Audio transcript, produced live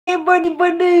Buddy,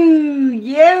 buddy,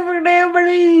 yeah,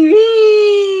 buddy.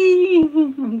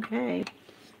 Okay.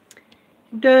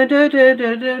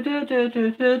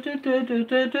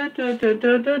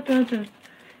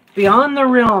 Beyond the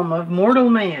realm of mortal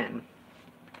man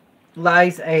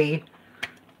lies an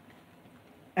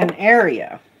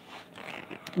area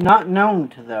not known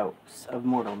to those of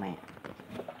mortal man.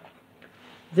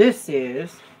 This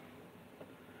is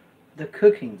the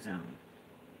cooking zone.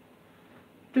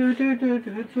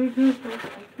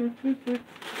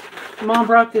 Mom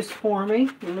brought this for me.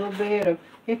 A little bit of,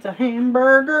 it's a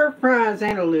hamburger, fries,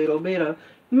 and a little bit of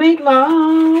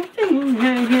meatloaf.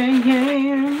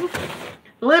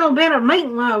 A little bit of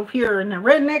meatloaf here in the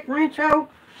Redneck Rancho.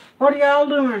 What are y'all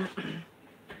doing?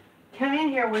 Come in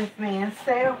here with me and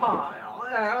say hi.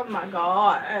 Oh my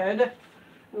God.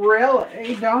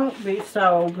 Really? Don't be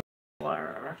so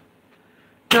good.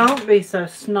 Don't be so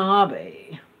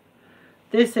snobby.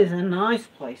 This is a nice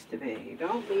place to be.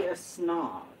 Don't be a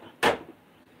snob.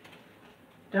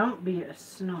 Don't be a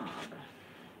snob.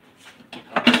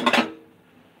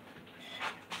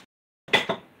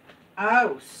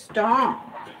 Oh,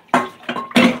 stop.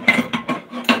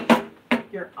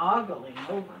 You're ogling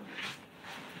over me.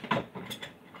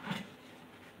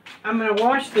 I'm going to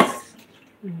wash this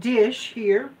dish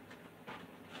here.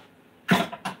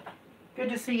 Good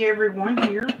to see everyone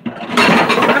here.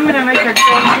 I'm going to make a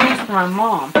grilled cheese for my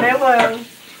mom. Hello.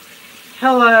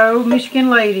 Hello, Michigan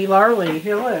lady, Larly.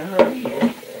 Hello, how are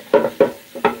you?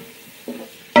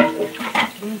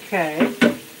 Okay.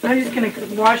 I'm just going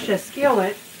to wash a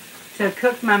skillet to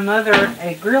cook my mother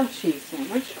a grilled cheese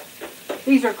sandwich.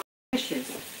 These are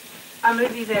dishes. I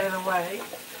move these out of the way.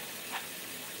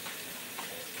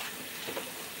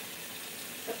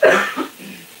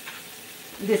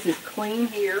 This is clean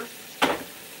here.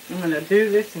 I'm going to do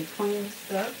this and clean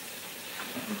this up.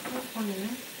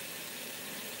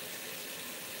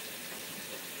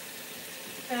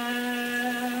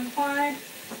 Why?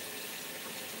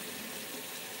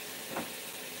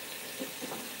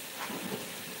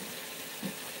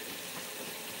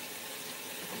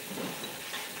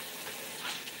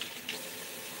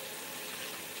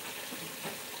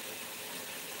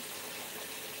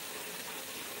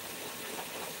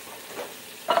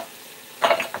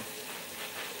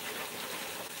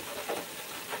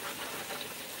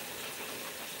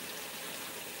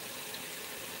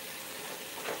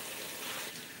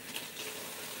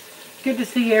 Good to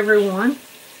see everyone.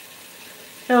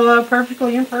 Hello,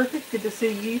 Perfectly Imperfect. Good to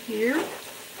see you here.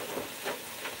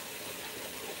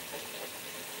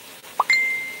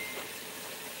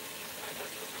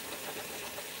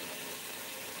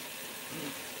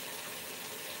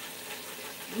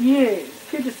 Yes,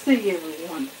 good to see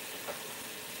everyone.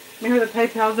 Remember the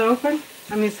PayPal's open?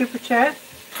 I mean, Super Chat.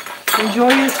 Enjoy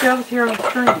yourselves here on the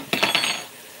screen.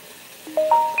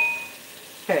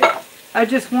 Okay. I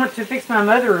just want to fix my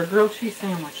mother a grilled cheese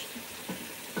sandwich.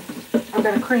 I'm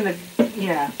going to cream the,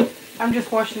 yeah. I'm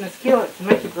just washing the skillet to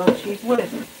make the grilled cheese with.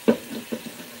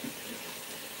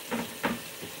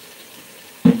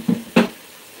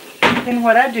 And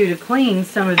what I do to clean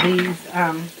some of these,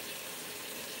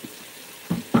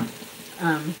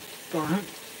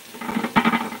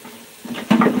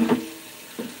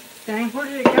 dang, where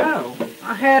did it go?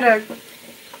 I had a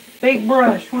big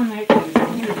brush. When the heck is it?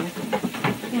 Here it is.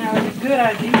 You know, it's a good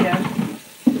idea.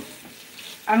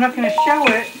 I'm not going to show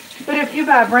it, but if you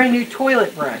buy a brand new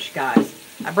toilet brush, guys,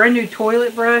 a brand new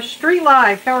toilet brush, Street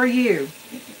Life, how are you?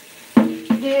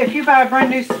 If you buy a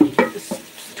brand new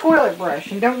toilet brush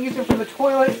and don't use it for the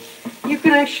toilet, you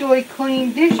can actually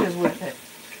clean dishes with it.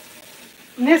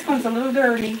 And this one's a little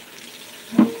dirty,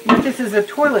 but this is a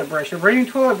toilet brush, a brand new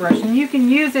toilet brush, and you can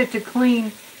use it to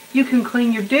clean, you can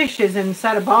clean your dishes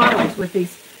inside of bottles with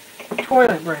these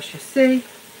toilet brushes. See?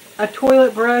 A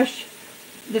toilet brush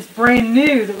that's brand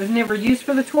new that was never used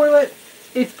for the toilet.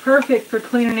 It's perfect for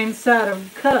cleaning inside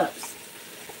of cups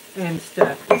and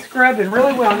stuff. It's scrubbing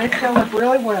really well and it's filled up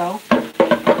really well.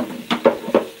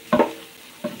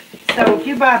 So if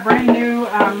you buy a brand new,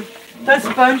 those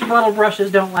sponge bottle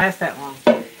brushes don't last that long.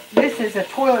 This is a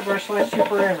toilet brush that lasts you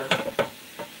forever.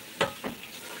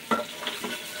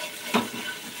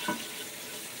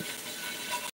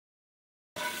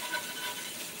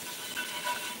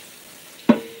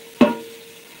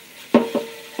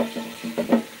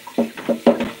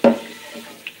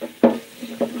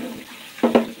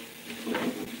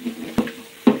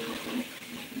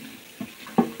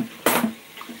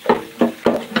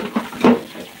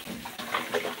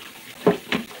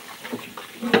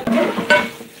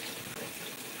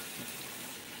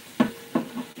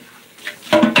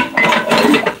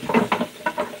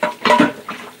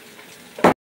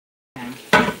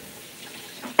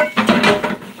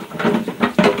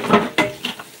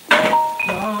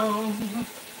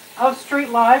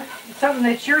 Life, something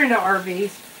that you're into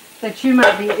RVs that you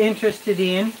might be interested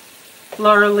in.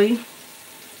 Laura Lee,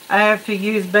 I have to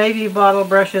use baby bottle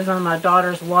brushes on my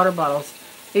daughter's water bottles.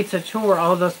 It's a chore,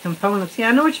 all those components. Yeah,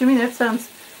 I know what you mean. That sounds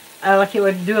like it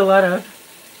would do a lot of...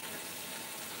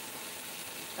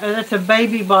 that's a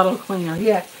baby bottle cleaner.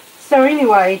 Yeah. So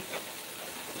anyway,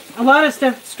 a lot of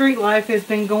stuff, Street Life, has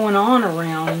been going on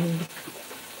around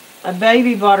a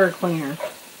baby bottle cleaner.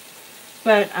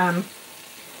 But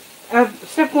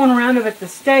stuff going around at the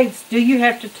States, do you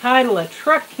have to title a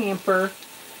truck camper?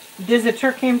 Does a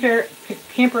truck camper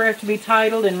have to be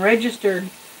titled and registered?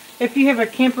 If you have a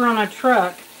camper on a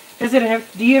truck, do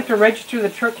you have to register the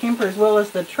truck camper as well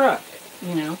as the truck?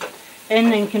 You know?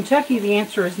 And in Kentucky, the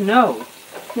answer is no.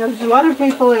 Now, there's a lot of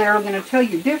people that are going to tell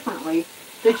you differently,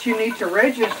 that you need to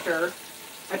register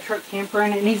a truck camper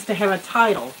and it needs to have a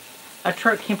title. A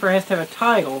truck camper has to have a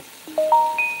title.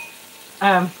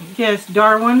 Yes,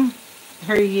 Darwin,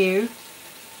 hear you.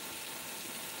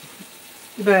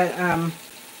 But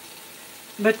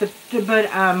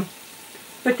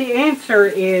the answer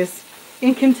is,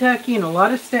 in Kentucky and a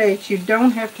lot of states, you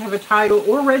don't have to have a title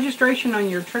or registration on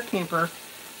your truck camper.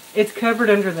 It's covered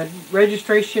under the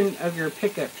registration of your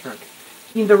pickup truck.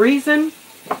 And the reason,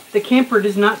 the camper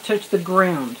does not touch the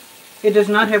ground. It does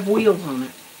not have wheels on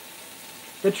it.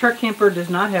 The truck camper does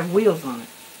not have wheels on it.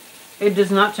 It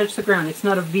does not touch the ground. It's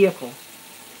not a vehicle.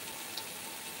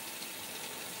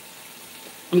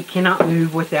 It cannot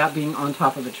move without being on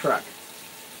top of the truck.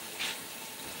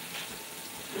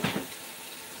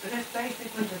 But that's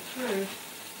basically the truth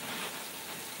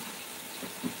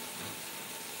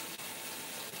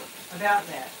about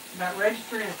that. About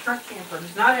registering a truck camper. It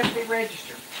does not have to be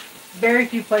registered. Very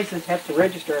few places have to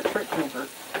register a truck camper.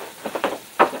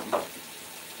 So,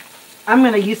 I'm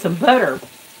going to use some butter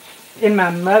in my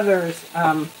mother's,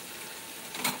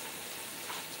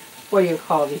 what do you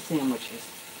call these sandwiches?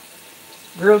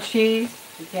 Grilled cheese.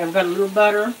 Okay, I've got a little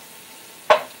butter.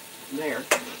 There.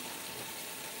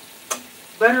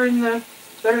 Butter in the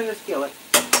skillet.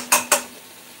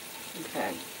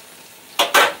 Okay.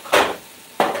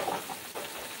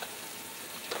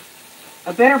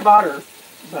 A better butter.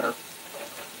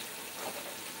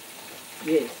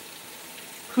 Yes.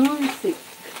 Kusik.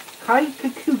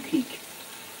 Kaikakukik.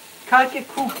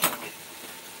 Kaikakukik.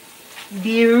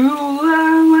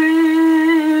 Beulah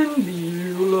land.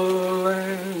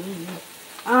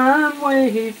 I'm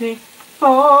waiting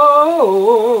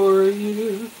for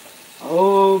you.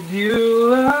 Oh,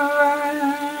 Beulah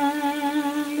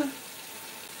land.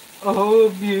 Oh,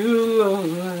 Beulah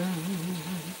land.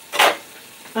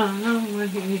 I'm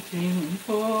waiting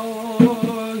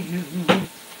for you.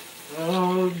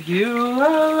 Oh,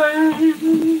 Beulah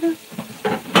land.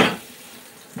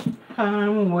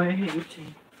 I'm waiting for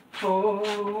you.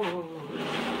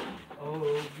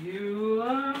 Oh,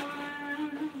 Beulah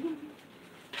land.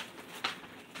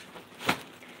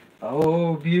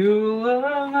 Oh,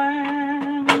 Beulah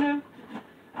land.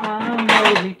 I'm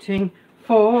waiting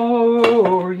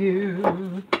for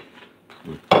you.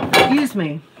 Excuse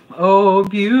me. Oh,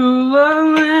 Beulah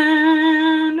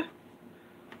land.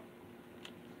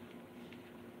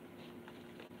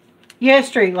 Yeah,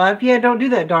 Street Life. Yeah, don't do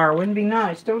that, Darwin. Be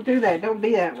nice. Don't do that. Don't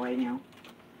be that way now.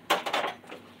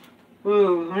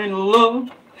 Oh, I'm in love.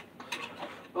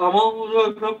 I'm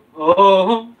on the cup.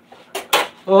 Oh,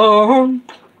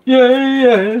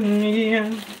 yeah.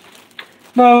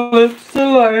 My lips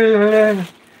are like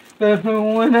that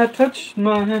when I touch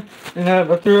mine and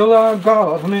have a thrill I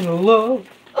got. I'm in love.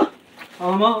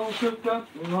 I'm all shook up.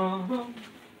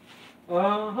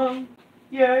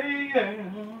 Yeah.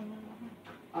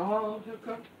 I'm all shook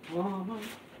up.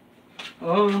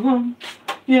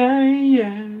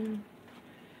 Yeah.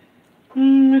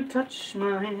 Touch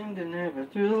my hand and have a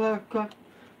thrill I got.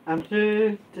 I'm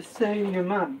here to say you're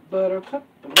my buttercup.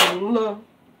 I'm in love.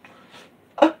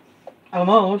 I'm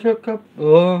all shook up.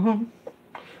 Yeah.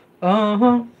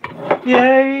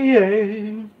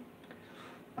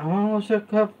 I'm all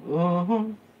shook up.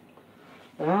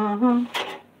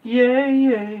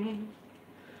 Yeah.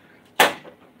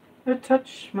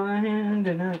 Touch my hand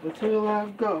and have a feel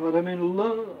I've got. I'm in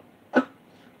love.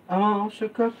 I'm all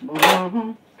shook up.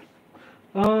 Yeah.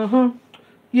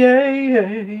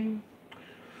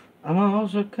 I'm all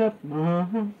shook up.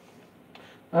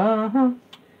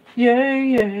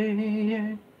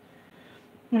 Yeah.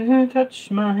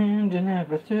 Touch my hand and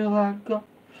have a feel I got.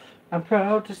 I'm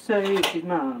proud to say she's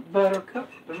my buttercup.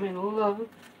 I'm in love.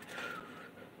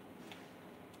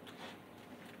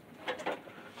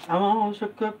 I'm all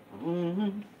shook up.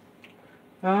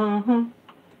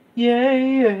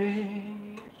 Yeah.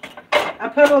 I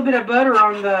put a little bit of butter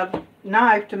on the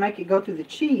knife to make it go through the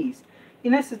cheese.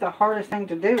 And this is the hardest thing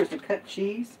to do, is to cut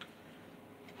cheese.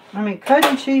 I mean,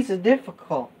 cutting cheese is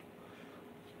difficult.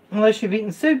 Unless you've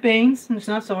eaten soup beans, and it's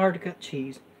not so hard to cut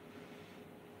cheese.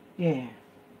 Yeah.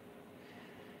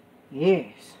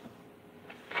 Yes.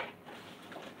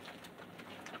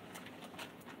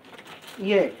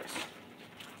 Yes.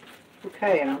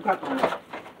 Okay, and I've got my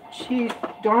cheese.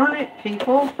 Darn it,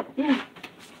 people. Yeah.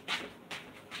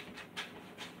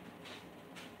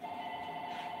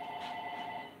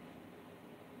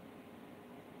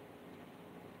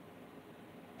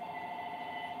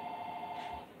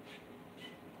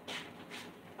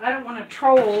 I don't want a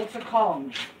troll to call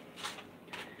me.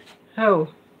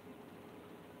 Oh.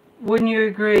 Wouldn't you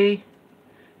agree?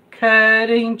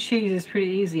 Cutting cheese is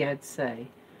pretty easy, I'd say.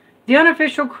 The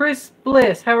unofficial Chris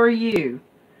Bliss, how are you?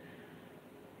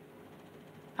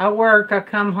 I work, I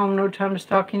come home, no time to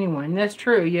stalk anyone. That's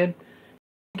true. You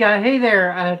guy, hey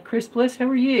there, Chris Bliss, how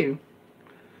are you?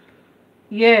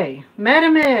 Yay.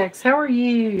 Madam X, how are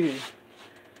you?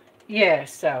 Yeah,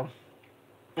 so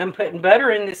I'm putting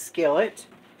butter in this skillet.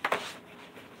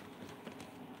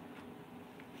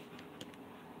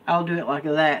 I'll do it like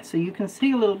that so you can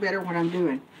see a little better what I'm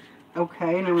doing.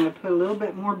 Okay, and I'm going to put a little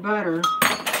bit more butter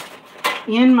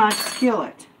in my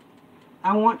skillet.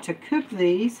 I want to cook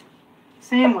these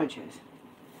sandwiches.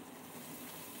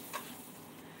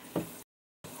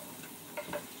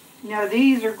 Now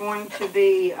these are going to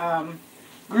be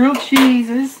grilled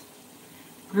cheeses,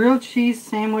 grilled cheese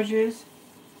sandwiches.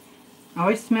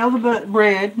 Always smell the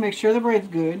bread, make sure the bread's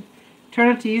good. Try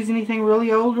not to use anything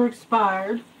really old or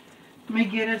expired. Let me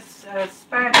get a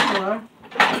spatula.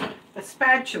 A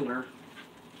spatula.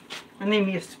 I need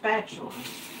me a spatula.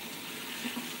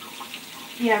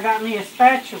 Yeah, I got me a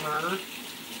spatula.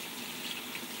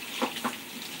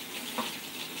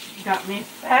 Got me a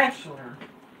spatula.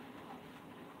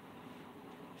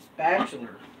 Spatula.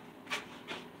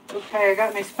 Okay, I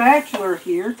got my spatula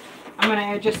here. I'm going to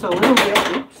add just a little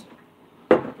bit. Oops.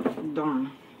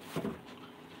 Darn.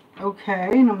 Okay,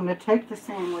 and I'm going to take the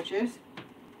sandwiches.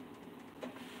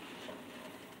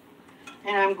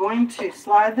 And I'm going to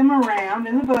slide them around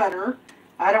in the butter.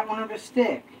 I don't want them to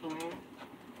stick. So.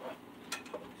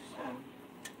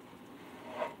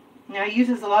 Now it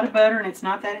uses a lot of butter and it's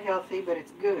not that healthy, but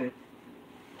it's good.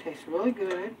 It tastes really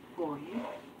good for you.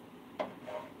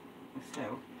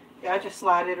 So, yeah, I just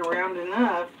slide it around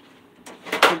enough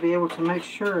to be able to make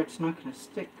sure it's not going to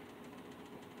stick.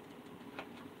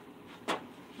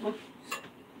 Oops.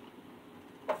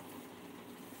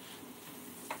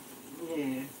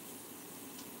 Yeah.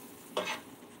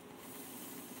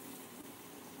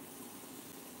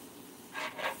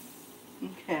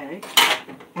 Okay,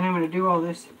 and I'm going to do all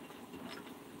this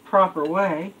proper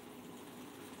way,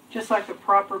 just like the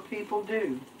proper people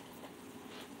do.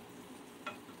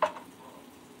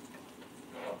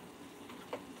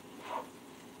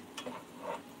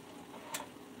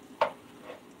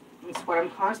 That's what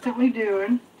I'm constantly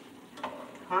doing,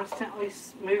 constantly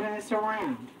moving this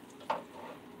around.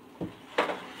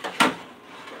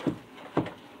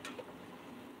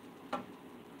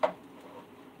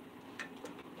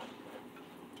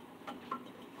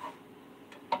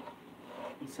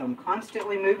 So I'm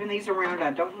constantly moving these around.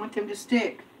 I don't want them to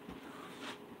stick.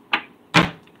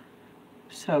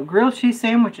 So grilled cheese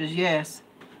sandwiches, yes.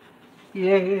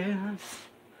 Yes.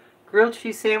 Grilled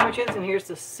cheese sandwiches, and here's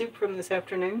the soup from this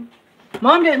afternoon.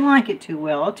 Mom didn't like it too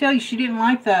well. I'll tell you, she didn't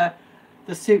like the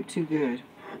soup too good.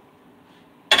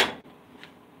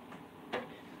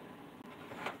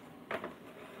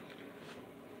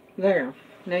 There.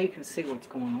 Now you can see what's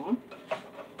going on.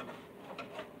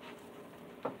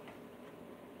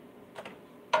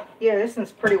 Yeah, this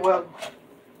one's pretty well.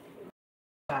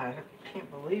 I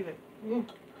can't believe it. Yeah.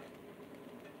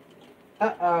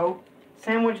 Uh-oh.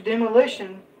 Sandwich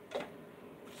demolition.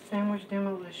 Sandwich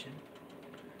demolition.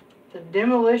 The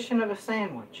demolition of a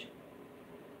sandwich.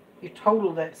 You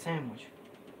totaled that sandwich.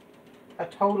 I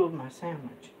totaled my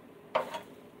sandwich.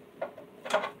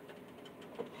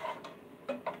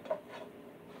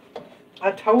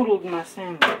 I totaled my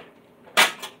sandwich.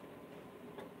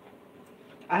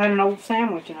 I had an old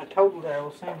sandwich and I totaled that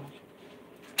old sandwich.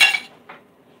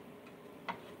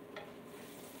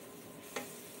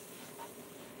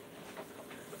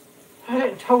 I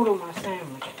didn't total my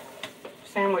sandwich. The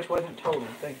sandwich wasn't totaled,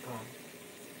 thank God.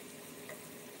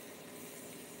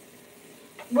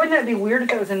 Wouldn't that be weird if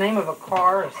that was the name of a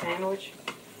car, a sandwich?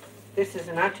 This is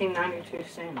a 1992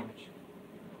 sandwich.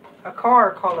 A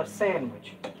car called a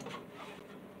sandwich.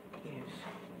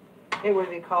 Yes. It would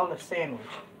be called a sandwich.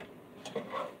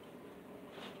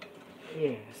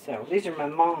 Yeah, so these are my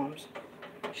mom's.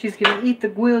 She's gonna eat the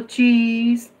grilled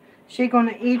cheese. She's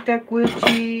gonna eat that grilled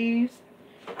cheese.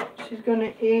 She's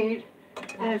gonna eat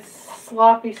that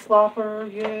sloppy slopper.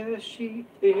 Yes, she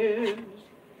is.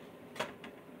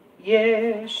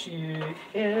 Yes, she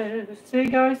is. See,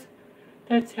 guys,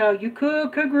 that's how you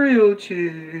cook a grilled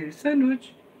cheese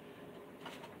sandwich.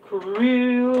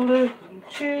 Grilled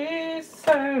cheese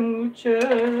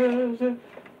sandwiches.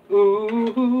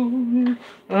 Ooh,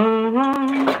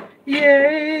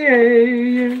 yeah.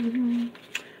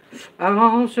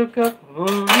 I'm shook up.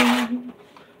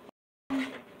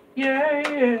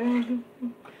 Yeah.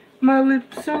 My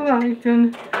lips are light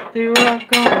and they rock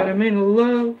on, but I'm in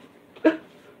love.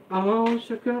 I'm all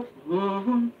shook up.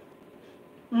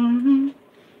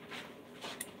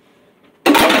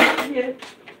 Yeah.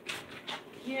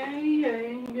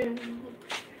 Yeah.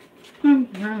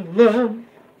 My love.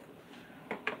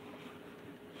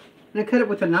 And I cut it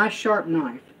with a nice sharp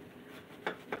knife.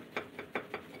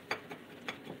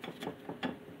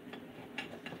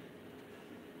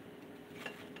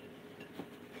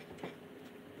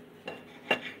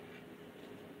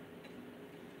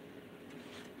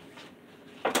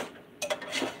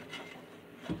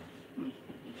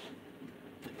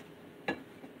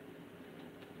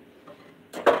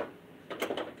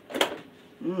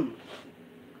 Mmm.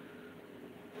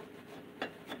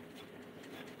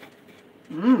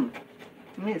 Mmm.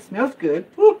 I mean, it smells good.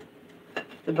 Woo.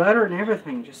 The butter and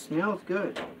everything just smells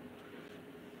good.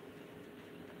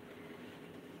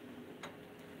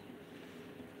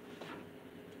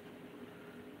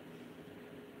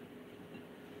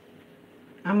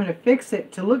 I'm going to fix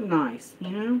it to look nice,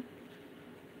 you know?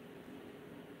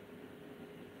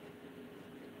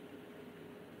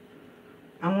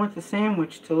 I want the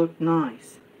sandwich to look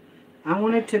nice. I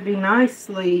want it to be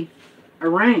nicely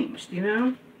arranged, you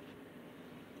know?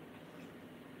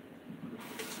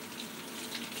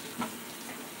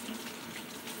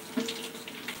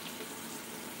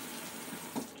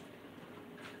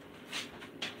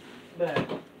 But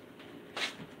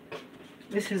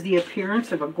this is the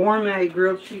appearance of a gourmet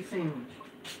grilled cheese sandwich.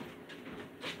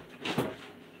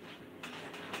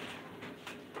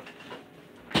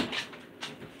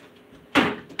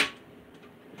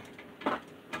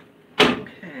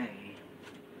 Okay.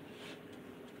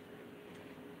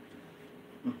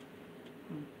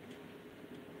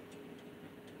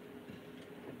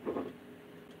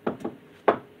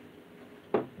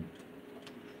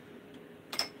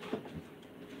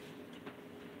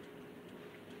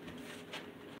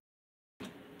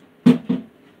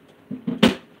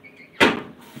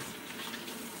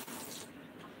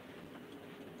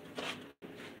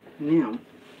 Now,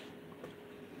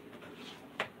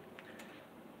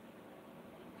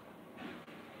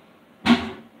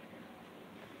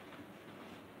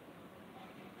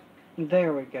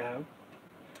 there we go.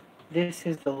 This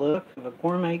is the look of a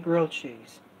gourmet grilled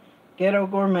cheese. Ghetto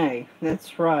gourmet,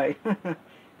 that's right.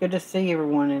 Good to see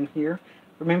everyone in here.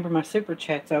 Remember, my super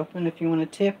chat's open if you want to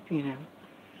tip, you know.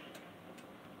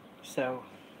 So,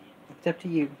 it's up to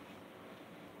you.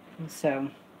 And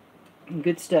so,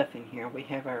 good stuff in here. We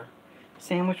have our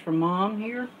sandwich for Mom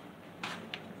here.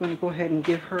 I'm going to go ahead and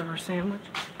give her her sandwich.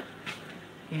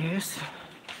 Yes.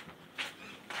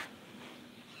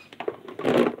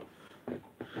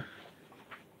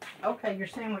 Okay, your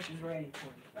sandwich is ready for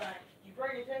you. Alright, you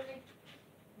bring it to me?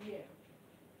 Yeah.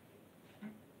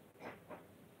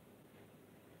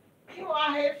 You know,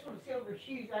 I have some silver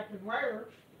shoes I can wear.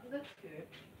 Oh, that's good.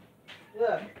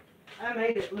 Look, I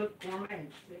made it look gourmet,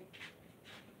 see?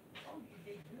 Oh, you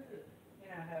did good.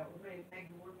 Yeah, how we made the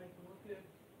word make it look good.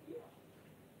 Yeah.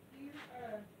 You,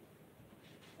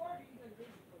 what are you going to do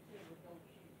for silver gold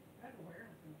shoes? I don't wear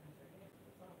them sometimes, I guess.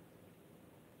 That's all.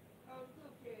 Oh,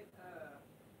 look at,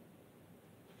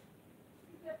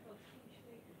 you got those shoe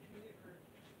sneakers you never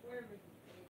wear them.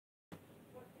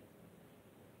 What is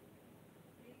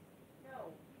it?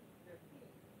 No, they're pink.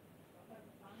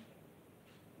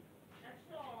 I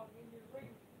saw them in your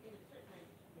ring in the certain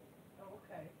Oh,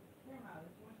 okay. Here, Molly,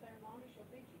 you want to say Mommy? She'll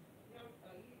feed you. No,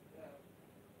 you,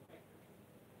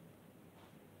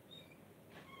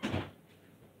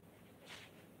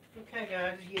 Okay,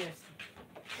 guys, yes.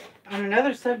 On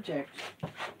another subject.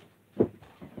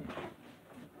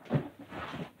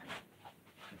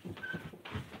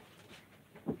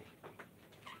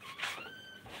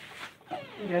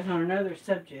 Guys, on another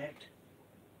subject.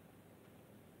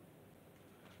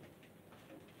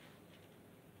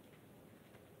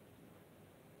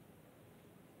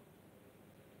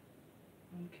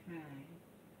 Okay.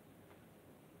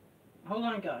 Hold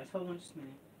on, guys. Hold on just a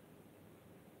minute.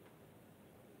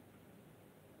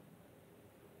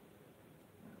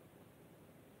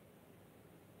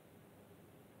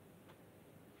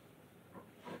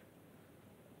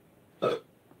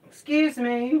 Excuse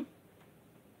me.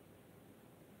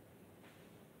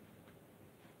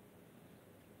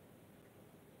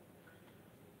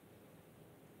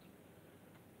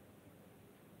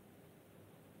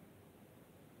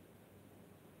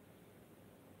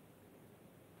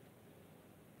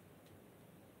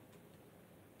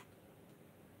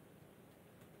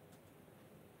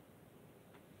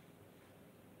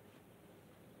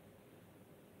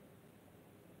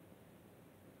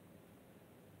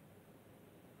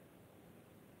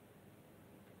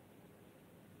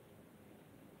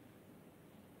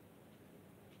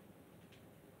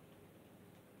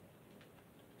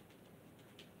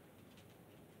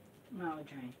 Molly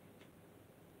Jane.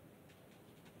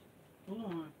 Hold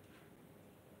on.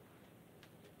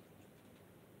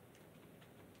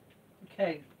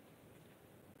 Okay.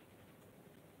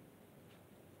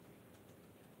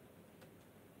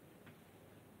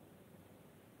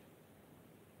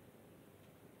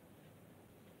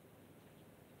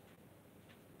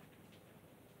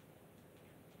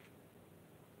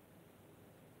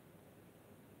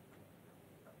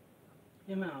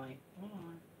 Yeah, Molly. Hold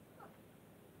on.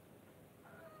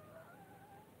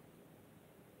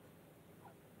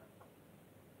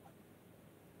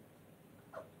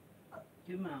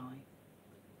 Good Molly.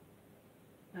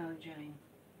 Molly Jane.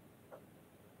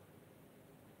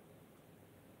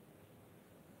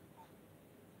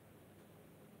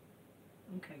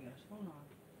 Okay, guys, hold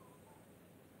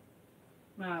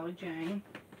on. Molly Jane.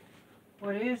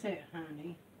 What is it,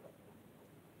 honey?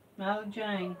 Molly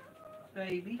Jane,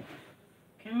 baby.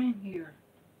 Come in here,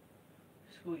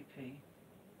 sweet pea.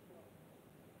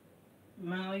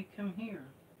 Molly, come here.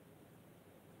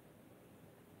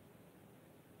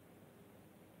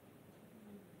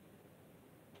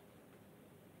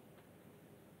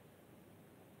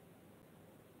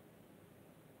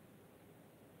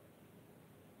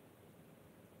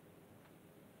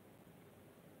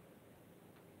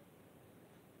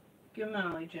 Good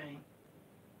Molly Jane.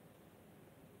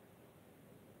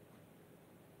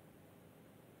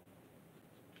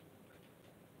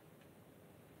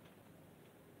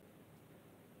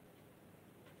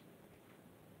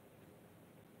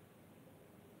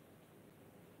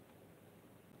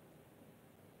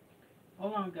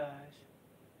 Hold on, guys.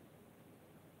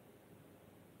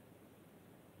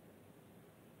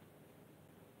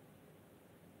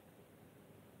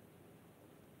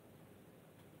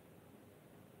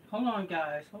 Hold on,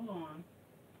 guys. Hold on.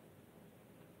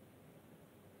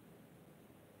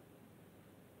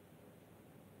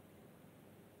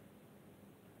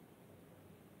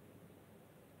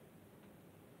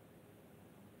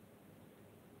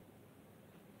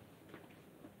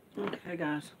 Okay,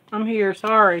 guys. I'm here.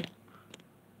 Sorry.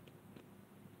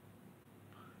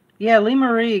 Yeah, Lee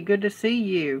Marie, good to see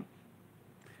you.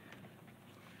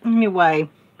 Anyway,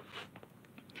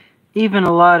 even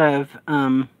a lot of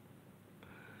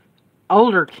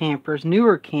older campers,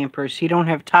 newer campers, you don't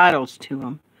have titles to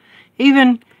them.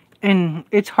 And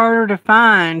it's harder to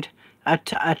find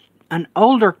an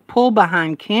older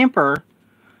pull-behind camper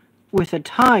with a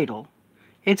title.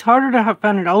 It's harder to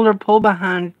find an older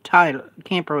pull-behind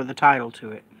camper with a title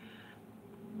to it.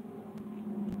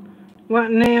 What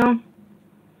now?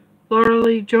 Laura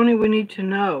Lee, Joni, we need to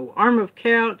know. Arm of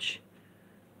couch.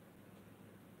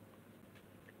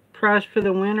 Price for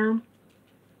the winter.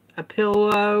 A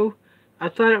pillow. I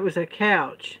thought it was a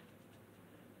couch.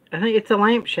 I think it's a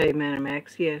lampshade,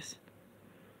 Manimax. Yes.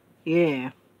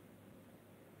 Yeah.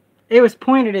 It was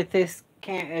pointed at this.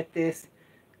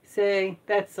 See,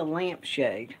 that's a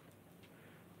lampshade.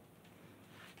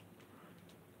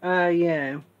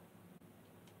 Yeah.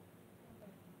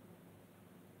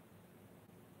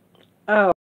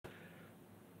 Oh.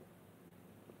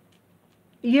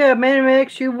 Yeah, Madam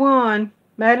X, you won.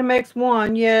 Madam X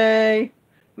won. Yay.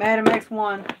 Madam X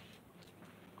won.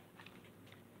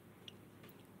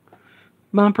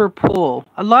 Bumper pull.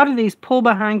 A lot of these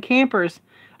pull-behind campers,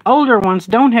 older ones,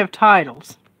 don't have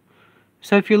titles.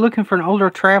 So if you're looking for an older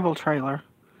travel trailer,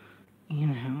 you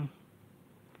know,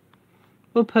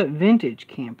 we'll put vintage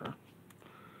camper.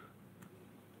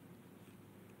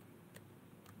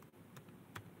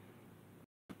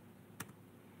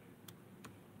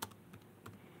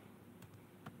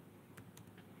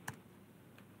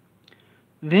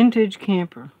 Vintage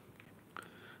camper.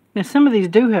 Now, some of these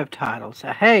do have titles.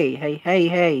 Hey, hey, hey,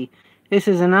 hey. This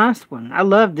is a nice one. I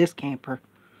love this camper.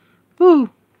 Woo.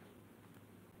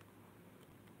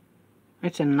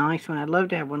 It's a nice one. I'd love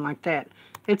to have one like that.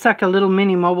 It's like a little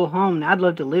mini mobile home. I'd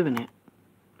love to live in it.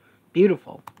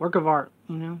 Beautiful. Work of art,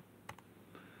 you know.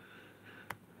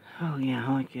 Oh, yeah,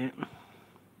 I like it.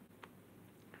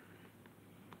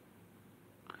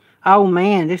 Oh,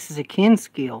 man, this is a Ken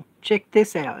skill. Check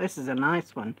this out. This is a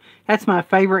nice one. That's my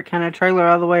favorite kind of trailer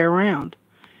all the way around.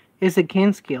 It's a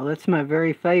Kinskill. That's my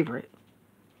very favorite.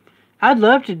 I'd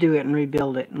love to do it and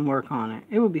rebuild it and work on it.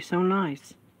 It would be so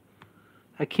nice.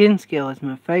 A Kinskill is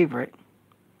my favorite.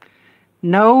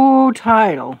 No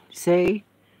title. See?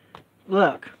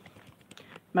 Look.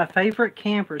 My favorite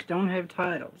campers don't have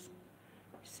titles.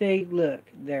 See, look.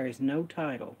 There is no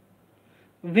title.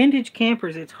 Vintage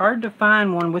campers, it's hard to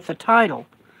find one with a title.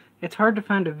 It's hard to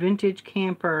find a vintage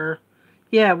camper,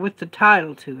 yeah, with the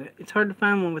title to it. It's hard to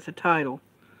find one with a title.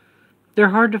 They're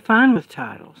hard to find with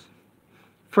titles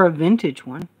for a vintage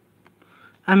one.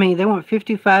 I mean, they want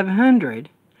 $5,500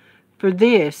 for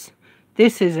this.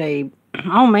 This is a,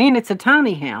 oh man, it's a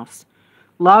tiny house.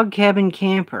 Log cabin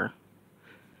camper.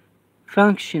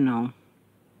 Functional.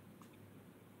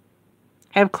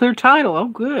 Have clear title. Oh,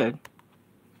 good.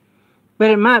 But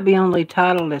it might be only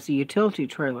titled as a utility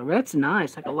trailer. That's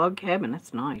nice. Like a log cabin.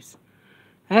 That's nice.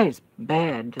 That is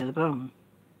bad to the bone.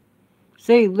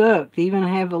 See, look. They even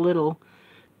have a little,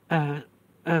 that's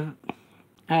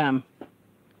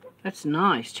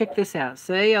nice. Check this out.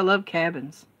 See, I love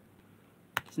cabins.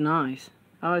 It's nice.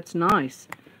 Oh, it's nice.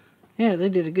 Yeah, they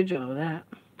did a good job of that.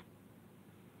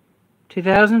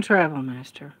 2000 Travel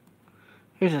Master.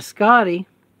 Here's a Scotty.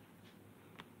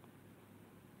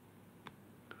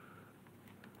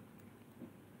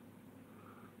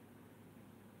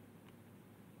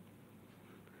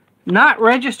 Not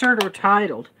registered or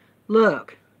titled.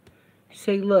 Look.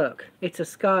 See, look. It's a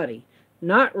Scotty.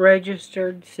 Not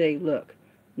registered. See, look.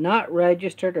 Not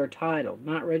registered or titled.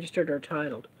 Not registered or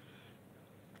titled.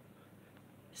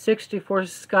 64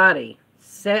 Scotty.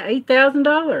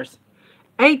 $8,000.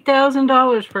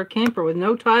 $8,000 for a camper with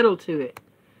no title to it.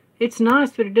 It's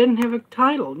nice, but it doesn't have a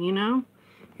title, you know?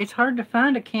 It's hard to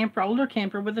find a camper, older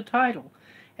camper with a title.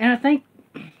 And I think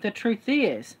the truth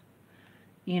is,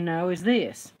 you know, is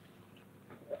this.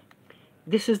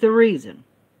 This is the reason.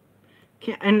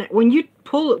 And when you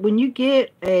pull it, when you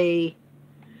get a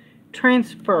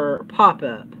transfer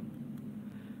pop-up,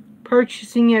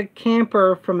 purchasing a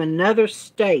camper from another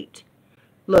state.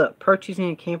 Look,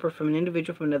 purchasing a camper from an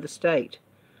individual from another state.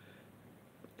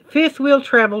 Fifth wheel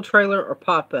travel trailer or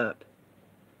pop-up.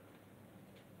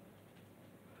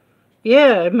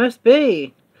 Yeah, it must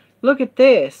be. Look at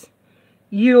this.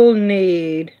 You'll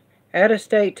need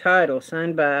out-of-state title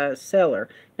signed by a seller.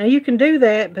 Now you can do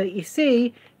that, but you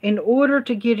see, in order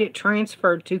to get it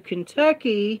transferred to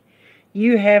Kentucky,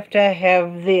 you have to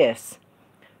have this.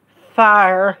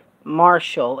 Fire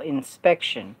marshal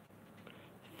inspection.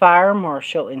 Fire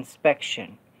marshal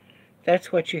inspection.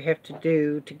 That's what you have to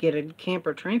do to get a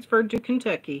camper transferred to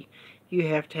Kentucky. You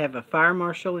have to have a fire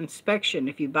marshal inspection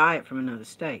if you buy it from another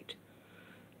state.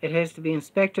 It has to be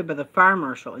inspected by the fire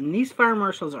marshal. And these fire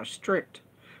marshals are strict.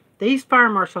 These fire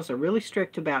marshals are really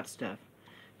strict about stuff.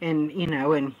 And, you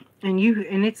know, and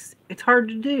it's hard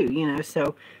to do, you know.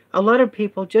 So a lot of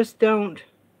people just don't.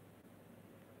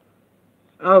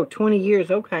 Oh, 20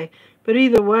 years, okay. But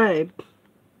either way,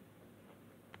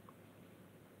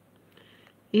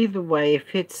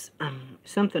 if it's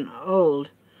something old,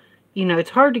 you know, it's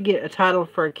hard to get a title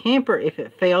for a camper if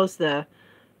it fails the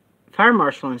fire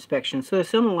marshal inspection. So there's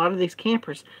still a lot of these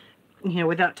campers, you know,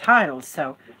 without titles.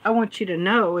 So I want you to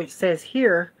know, it says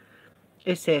here,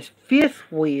 it says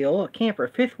fifth wheel, a camper,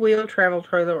 fifth wheel, travel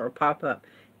trailer, or pop-up.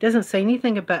 It doesn't say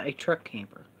anything about a truck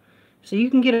camper. So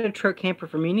you can get a truck camper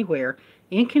from anywhere.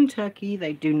 In Kentucky,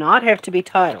 they do not have to be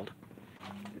titled.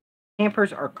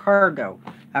 Campers are cargo.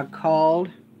 I called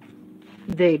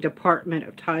the Department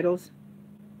of Titles.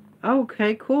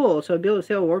 Okay, cool. So I'll be able to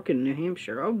sell work in New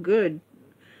Hampshire. Oh, good.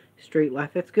 Street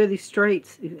life. That's good. These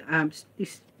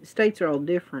states are all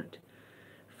different.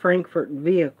 Frankfurt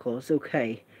vehicles.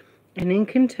 Okay. And in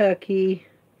Kentucky,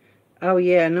 oh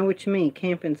yeah, I know what you mean.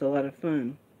 Camping's a lot of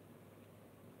fun.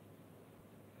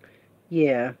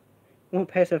 Yeah. Won't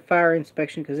pass a fire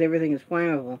inspection because everything is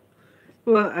flammable.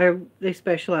 Well, they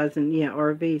specialize in, yeah,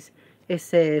 RVs. It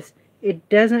says it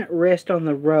doesn't rest on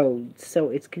the road, so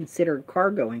it's considered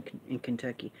cargo in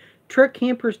Kentucky. Truck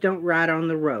campers don't ride on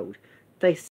the road.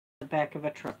 They sit in the back of a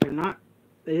truck. They're not,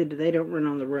 they don't run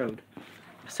on the road.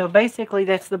 So basically,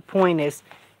 that's the point is,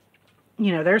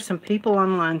 you know, there's some people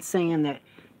online saying that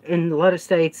in a lot of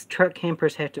states, truck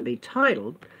campers have to be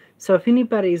titled. So if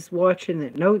anybody's watching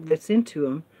that's into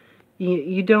them,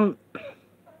 you don't,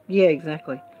 yeah,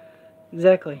 exactly.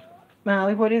 Exactly.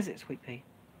 Molly, what is it, sweet pea?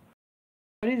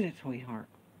 What is it, sweetheart?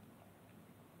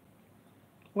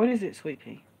 What is it, sweet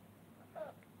pea?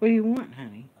 What do you want,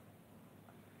 honey?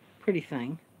 Pretty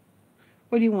thing.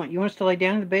 What do you want? You want us to lay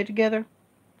down in the bed together?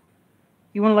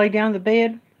 You want to lay down in the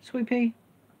bed, sweet pea?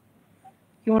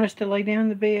 You want us to lay down in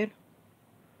the bed?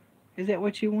 Is that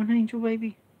what you want, Angel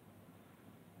Baby?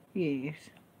 Yes.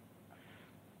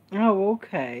 Oh,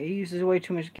 okay. He uses way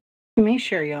too much gas. Me,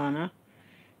 Shariana.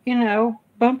 You know,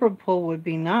 bumper pull would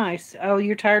be nice. Oh,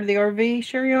 you're tired of the RV,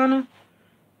 Shariana?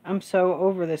 I'm so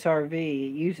over this RV.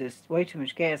 It uses way too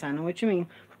much gas. I know what you mean.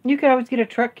 You could always get a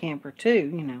truck camper,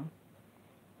 too, you know,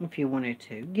 if you wanted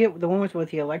to. Get the ones with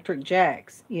the electric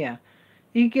jacks. Yeah.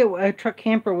 You get a truck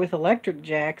camper with electric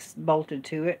jacks bolted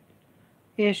to it.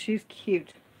 Yeah, she's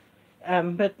cute.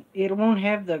 But it won't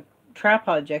have the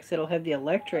tripod jacks. It'll have the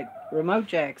electric remote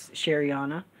jacks,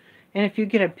 Shariana. And if you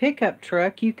get a pickup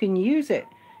truck, you can use it.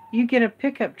 You get a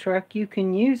pickup truck, you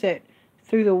can use it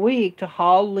through the week to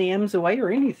haul limbs away or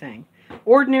anything.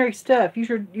 Ordinary stuff. You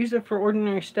should use it for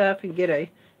ordinary stuff and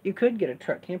you could get a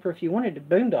truck camper if you wanted to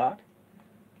boondock.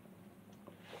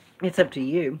 It's up to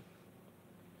you.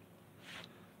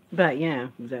 But yeah,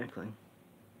 exactly.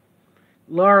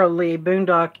 Laura Lee,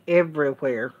 boondock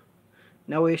everywhere.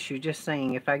 No issue, just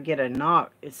saying, if I get a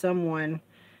knock, if someone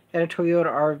at a Toyota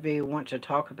RV wants to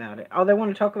talk about it. Oh, they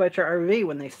want to talk about your RV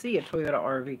when they see a Toyota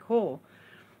RV. Cool.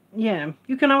 Yeah,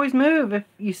 you can always move if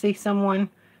you see someone,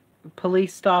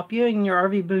 police stop you in your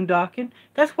RV boondocking.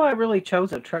 That's why I really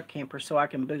chose a truck camper, so I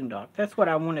can boondock. That's what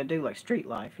I want to do, like street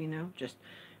life, you know. Just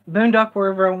boondock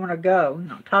wherever I want to go. You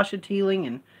know, Tasha Teeling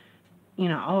and, you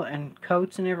know, and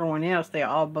Coates and everyone else, they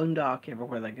all boondock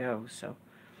everywhere they go, so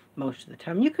most of the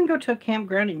time. You can go to a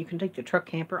campground and you can take the truck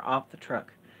camper off the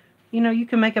truck. You know, you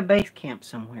can make a base camp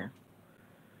somewhere.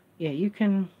 Yeah, you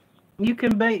can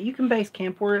base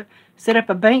camp or set up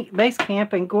a base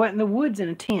camp and go out in the woods in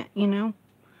a tent, you know.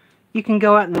 You can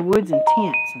go out in the woods in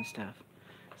tents and stuff.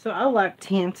 So I like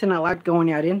tents and I like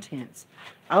going out in tents.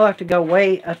 I like to go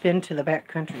way up into the back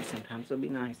country sometimes. It'll be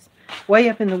nice. Way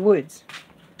up in the woods.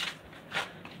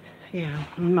 Yeah,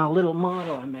 my little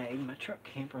model I made, my truck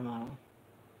camper model.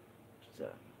 So,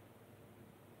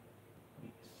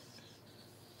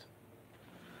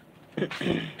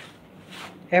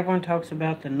 everyone talks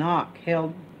about the knock.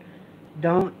 Hell,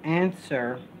 don't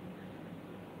answer.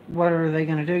 What are they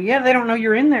going to do? Yeah, they don't know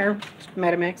you're in there,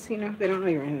 Madam X. You know, they don't know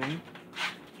you're in there.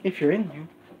 If you're in there.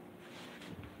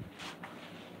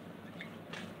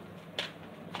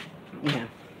 Yeah.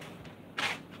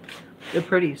 The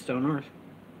prettiest on earth.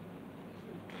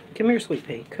 Come here, sweet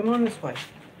pea. Come on this way.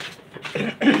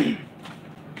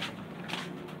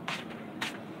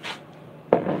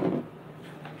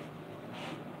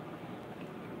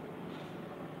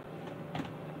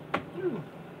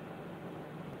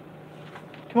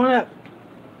 Come on up.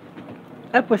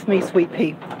 Up with me, sweet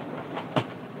pea.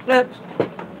 Up.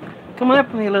 Come on up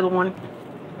with me, little one.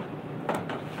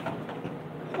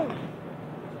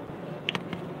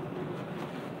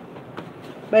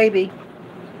 Baby.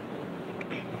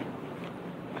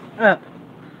 Up.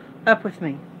 Up with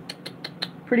me.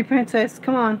 Pretty princess,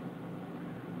 come on.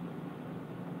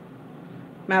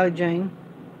 Miley Jane.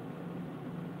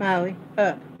 Miley,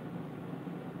 up.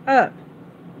 Up.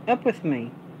 Up with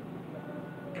me.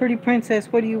 Pretty princess,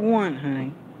 what do you want,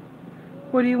 honey?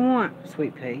 What do you want,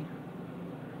 sweet pea?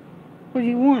 What do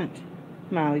you want,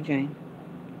 Miley Jane?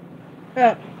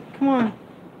 Up. Come on.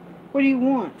 What do you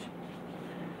want?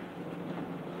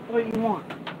 What do you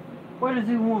want? What does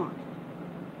he want?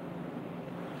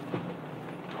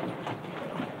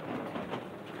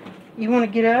 You want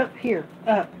to get up? Here.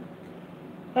 Up.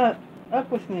 Up. Up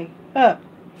with me. Up.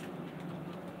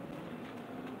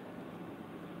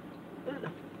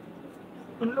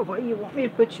 I don't know why you want me to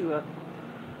put you up.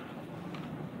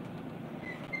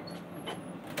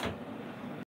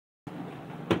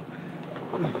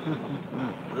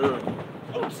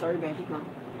 Oh, sorry, baby girl.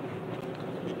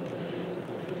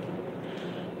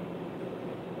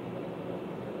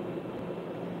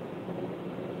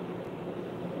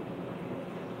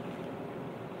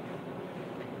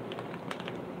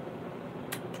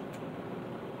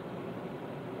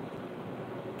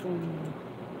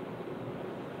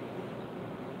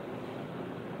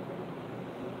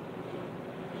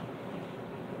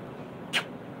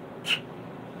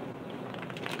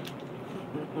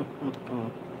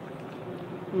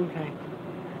 Okay.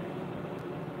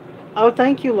 Oh,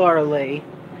 thank you, Laura Lee.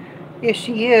 Yes,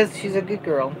 she is. She's a good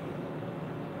girl.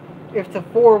 If the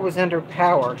 4 was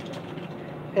underpowered,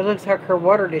 it looks like her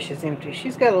water dish is empty.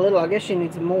 She's got a little. I guess she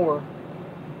needs more.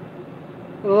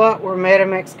 A lot where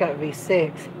Madam X got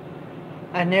V6.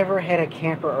 I never had a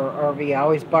camper or RV. I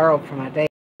always borrowed from my dad.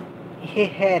 He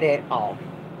had it all.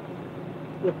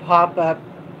 The pop-up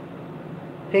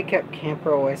pickup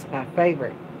camper was my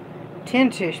favorite.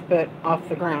 Tentish, but off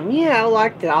the ground. Yeah, I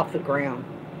liked it off the ground.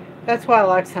 That's why I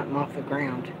like something off the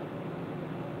ground.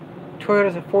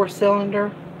 Toyota's a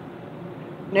 4-cylinder.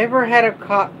 Never had a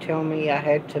cop tell me I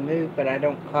had to move, but I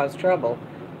don't cause trouble.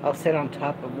 I'll sit on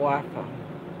top of Wi-Fi.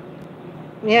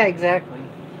 Yeah, exactly.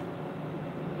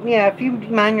 Yeah, if you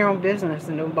mind your own business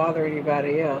and don't bother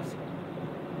anybody else.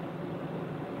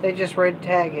 They just red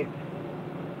tag it.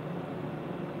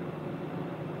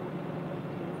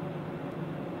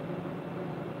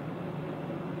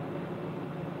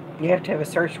 You have to have a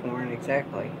search warrant,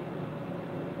 exactly.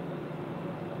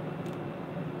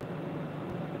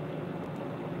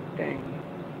 Dang.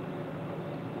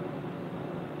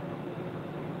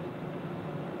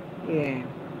 Yeah.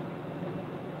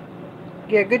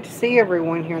 Yeah, good to see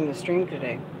everyone here in the stream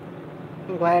today.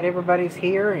 I'm glad everybody's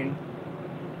here, and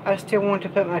I still want to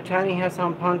put my tiny house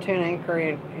on pontoon anchor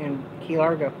in Key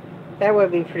Largo. That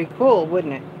would be pretty cool,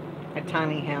 wouldn't it? A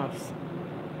tiny house.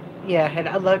 Yeah,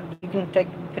 I love, you can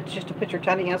just to put your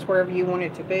tiny house wherever you want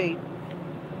it to be.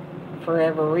 For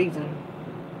whatever reason.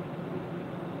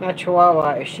 My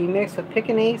Chihuahua, is she mixed with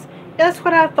Pekingese? That's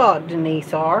what I thought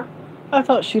Denise are. I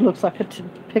thought she looks like a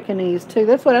Pekingese too.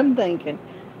 That's what I'm thinking.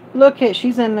 Look at,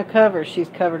 she's in the cover. She's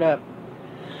covered up.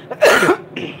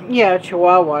 Yeah,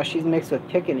 Chihuahua. She's mixed with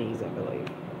Pekingese, I believe.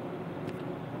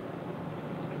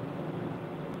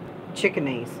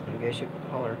 Chickenese, I guess you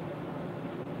could call her.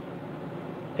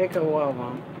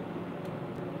 Chihuahua.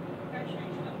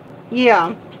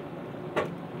 Yeah.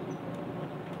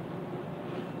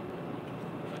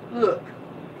 Look.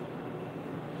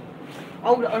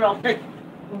 Oh, no. Okay.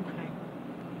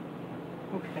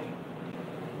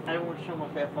 I don't want to show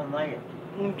myself on there.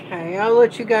 Okay, I'll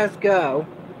let you guys go.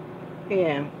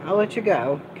 Yeah, I'll let you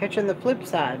go. Catch on the flip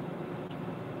side.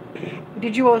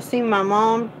 Did you all see my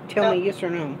mom? Tell me yes or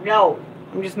no. No.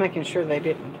 I'm just making sure they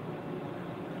didn't.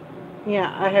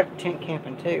 Yeah, I have tent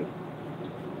camping too.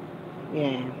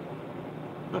 Yeah.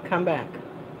 I'll come back.